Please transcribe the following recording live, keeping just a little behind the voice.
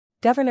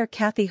Governor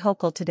Kathy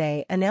Hochul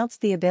today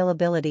announced the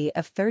availability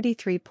of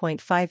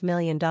 $33.5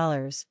 million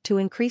to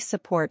increase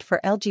support for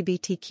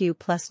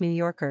LGBTQ+ New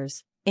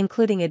Yorkers,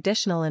 including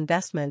additional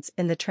investments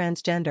in the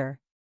transgender,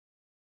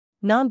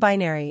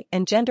 non-binary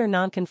and gender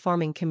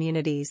non-conforming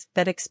communities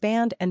that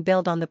expand and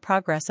build on the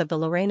progress of the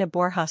Lorena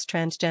Borjas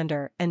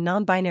Transgender and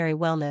Non-Binary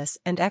Wellness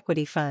and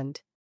Equity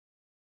Fund.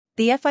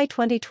 The FY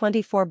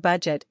 2024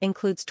 budget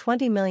includes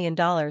 $20 million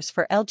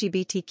for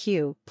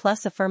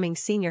LGBTQ+ affirming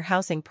senior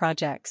housing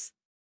projects,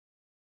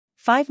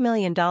 $5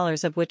 million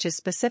of which is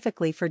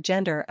specifically for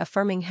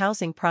gender-affirming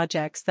housing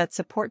projects that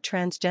support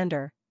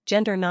transgender,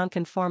 gender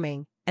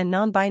non-conforming, and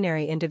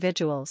non-binary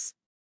individuals.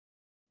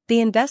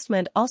 The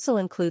investment also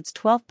includes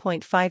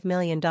 $12.5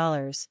 million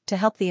to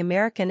help the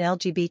American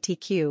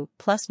LGBTQ+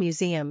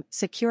 Museum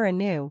secure a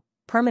new,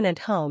 permanent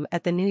home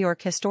at the New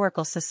York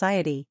Historical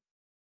Society,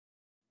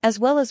 as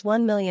well as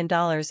 $1 million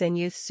in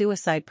youth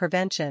suicide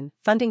prevention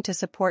funding to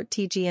support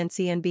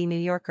TGNCNB New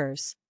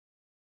Yorkers.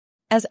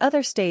 As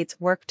other states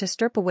work to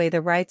strip away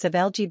the rights of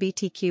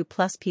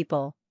LGBTQ+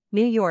 people,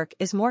 New York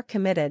is more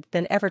committed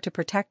than ever to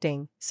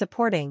protecting,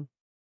 supporting,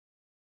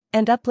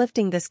 and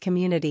uplifting this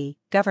community,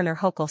 Governor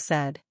Hochul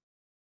said.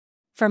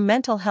 From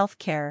mental health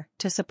care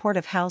to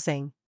supportive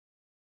housing,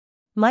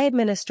 my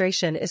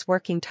administration is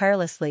working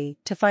tirelessly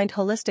to find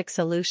holistic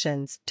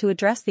solutions to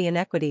address the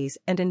inequities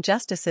and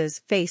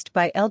injustices faced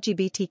by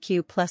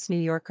LGBTQ+ New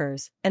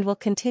Yorkers and will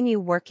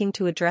continue working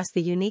to address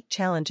the unique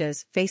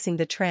challenges facing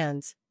the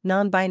trans,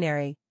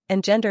 non-binary,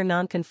 and gender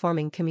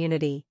non-conforming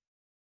community.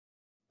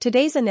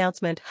 Today's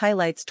announcement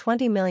highlights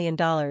 $20 million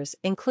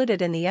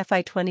included in the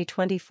FY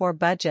 2024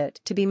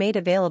 budget to be made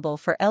available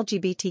for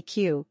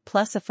LGBTQ+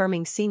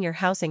 affirming senior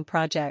housing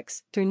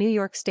projects through New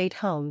York State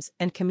Homes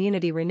and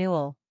Community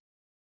Renewal,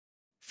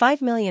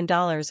 $5 million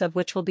of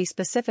which will be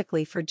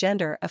specifically for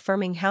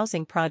gender-affirming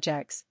housing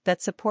projects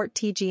that support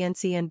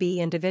TGNCNB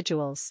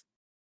individuals.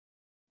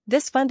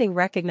 This funding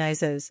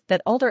recognizes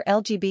that older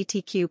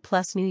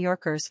LGBTQ+ New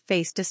Yorkers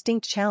face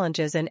distinct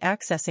challenges in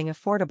accessing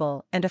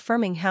affordable and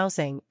affirming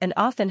housing and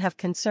often have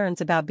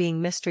concerns about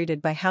being mistreated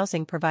by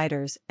housing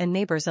providers and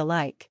neighbors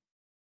alike.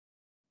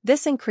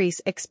 This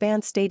increase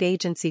expands state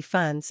agency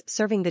funds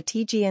serving the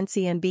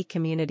TGNCNB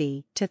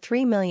community to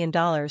 $3 million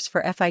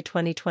for FY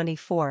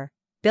 2024,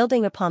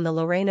 building upon the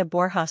Lorena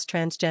Borjas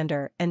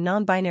Transgender and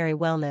Non-Binary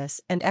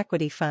Wellness and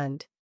Equity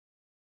Fund.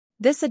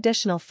 This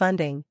additional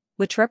funding,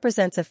 which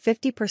represents a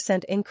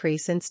 50%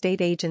 increase in state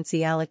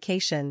agency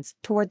allocations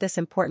toward this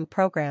important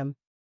program,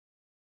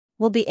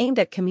 will be aimed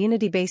at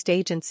community-based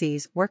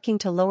agencies working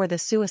to lower the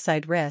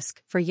suicide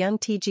risk for young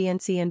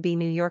TGNCNB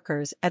New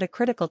Yorkers at a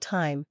critical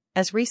time,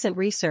 as recent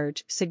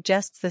research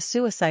suggests the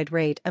suicide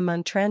rate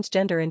among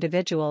transgender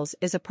individuals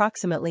is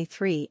approximately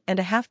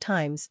 3.5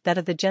 times that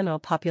of the general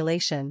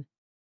population.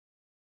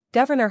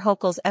 Governor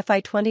Hochul's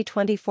FY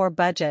 2024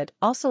 budget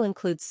also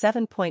includes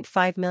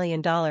 $7.5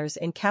 million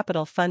in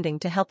capital funding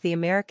to help the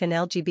American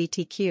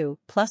LGBTQ+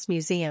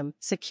 Museum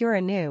secure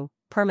a new,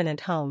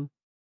 permanent home.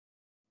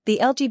 The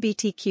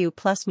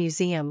LGBTQ+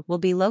 Museum will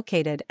be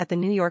located at the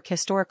New York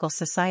Historical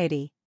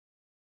Society,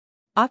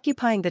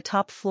 occupying the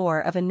top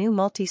floor of a new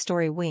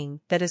multi-story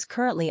wing that is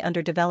currently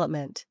under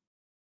development.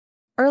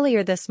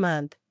 Earlier this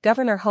month,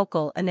 Governor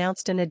Hochul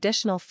announced an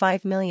additional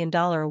 $5 million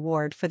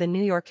award for the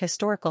New York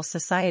Historical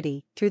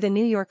Society through the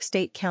New York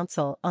State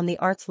Council on the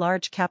Arts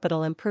Large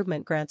Capital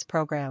Improvement Grants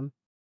Program.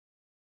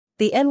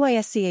 The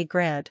NYSCA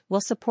grant will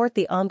support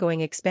the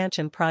ongoing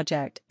expansion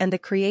project and the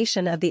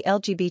creation of the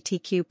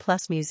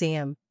LGBTQ+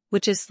 Museum,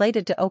 which is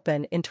slated to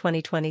open in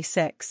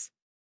 2026.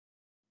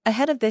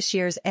 Ahead of this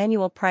year's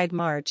annual Pride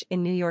March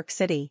in New York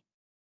City,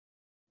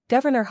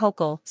 Governor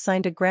Hochul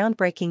signed a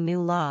groundbreaking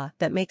new law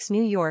that makes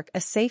New York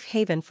a safe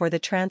haven for the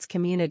trans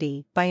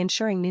community by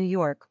ensuring New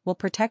York will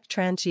protect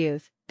trans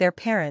youth, their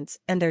parents,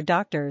 and their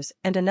doctors,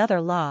 and another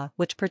law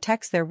which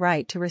protects their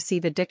right to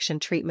receive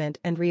addiction treatment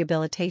and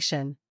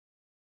rehabilitation.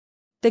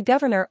 The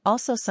governor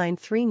also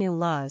signed 3 new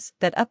laws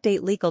that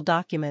update legal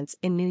documents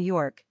in New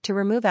York to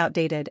remove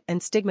outdated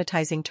and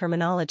stigmatizing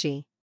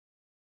terminology.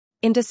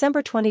 In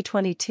December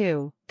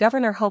 2022,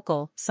 Governor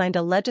Hochul signed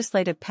a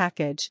legislative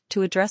package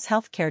to address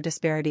healthcare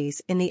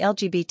disparities in the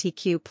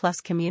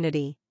LGBTQ+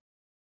 community.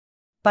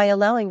 By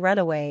allowing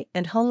runaway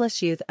and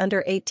homeless youth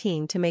under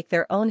 18 to make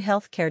their own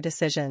healthcare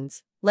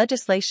decisions,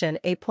 legislation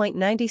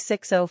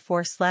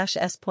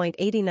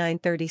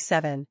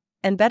A.9604/S.8937,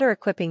 and better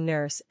equipping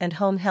nurse and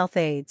home health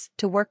aides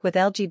to work with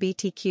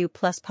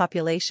LGBTQ+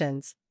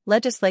 populations,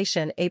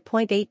 legislation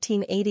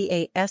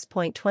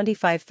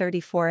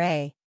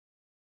A.1888S.2534a.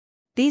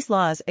 These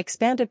laws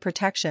expanded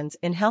protections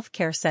in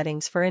healthcare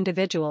settings for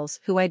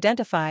individuals who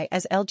identify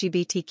as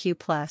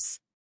LGBTQ+.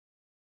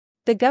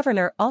 The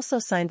governor also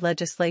signed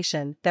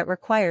legislation that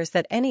requires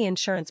that any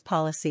insurance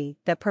policy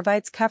that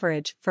provides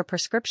coverage for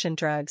prescription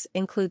drugs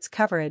includes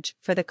coverage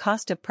for the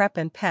cost of PrEP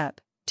and PEP,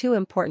 2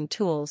 important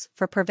tools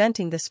for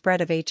preventing the spread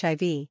of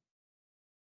HIV.